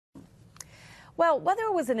Well, whether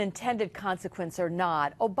it was an intended consequence or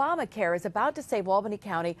not, Obamacare is about to save Albany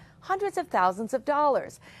County hundreds of thousands of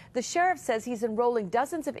dollars. The sheriff says he's enrolling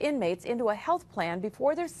dozens of inmates into a health plan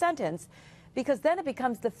before they're sentenced, because then it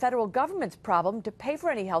becomes the federal government's problem to pay for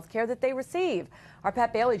any health care that they receive. Our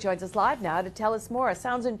Pat Bailey joins us live now to tell us more.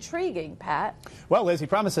 Sounds intriguing, Pat. Well, Liz, he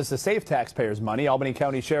promises to save taxpayers money. Albany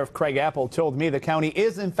County Sheriff Craig Apple told me the county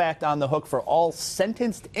is, in fact, on the hook for all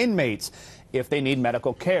sentenced inmates if they need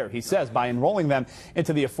medical care. He says by enrolling them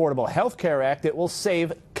into the Affordable Health Care Act, it will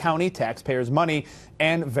save county taxpayers money,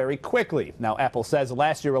 and very quickly. Now, Apple says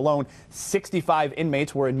last year alone, 65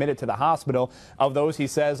 inmates were admitted to the hospital. Of those, he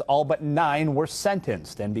says, all but 9 were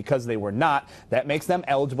sentenced. And because they were not, that makes them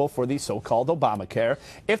eligible for the so-called Obamacare.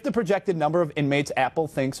 If the projected number of inmates Apple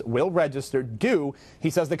thinks will register do, he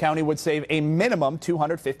says the county would save a minimum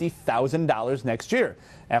 $250,000 next year.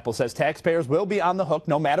 Apple says taxpayers will be on the hook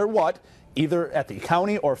no matter what, either at the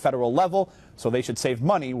county or federal level, so they should save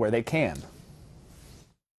money where they can.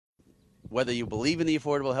 Whether you believe in the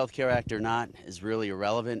Affordable Health Care Act or not is really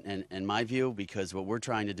irrelevant in my view, because what we're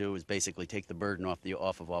trying to do is basically take the burden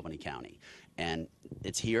off of Albany County. And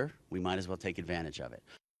it's here. We might as well take advantage of it.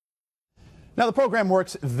 Now, the program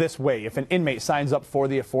works this way. If an inmate signs up for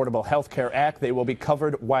the Affordable Health Care Act, they will be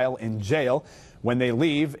covered while in jail. When they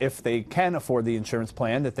leave, if they can afford the insurance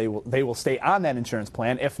plan, they will stay on that insurance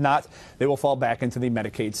plan. If not, they will fall back into the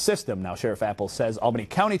Medicaid system. Now, Sheriff Apple says Albany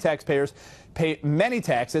County taxpayers pay many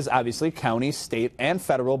taxes, obviously county, state, and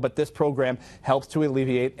federal, but this program helps to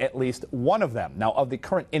alleviate at least one of them. Now, of the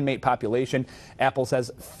current inmate population, Apple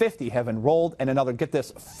says 50 have enrolled, and another, get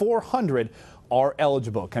this, 400 are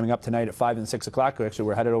eligible. Coming up tonight at 5 and 6 o'clock. Actually,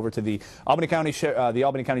 we're headed over to the Albany County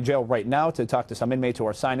Jail right now to talk to some inmates who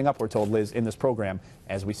are signing up. We're told, Liz, in this program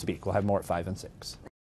as we speak. We'll have more at 5 and 6.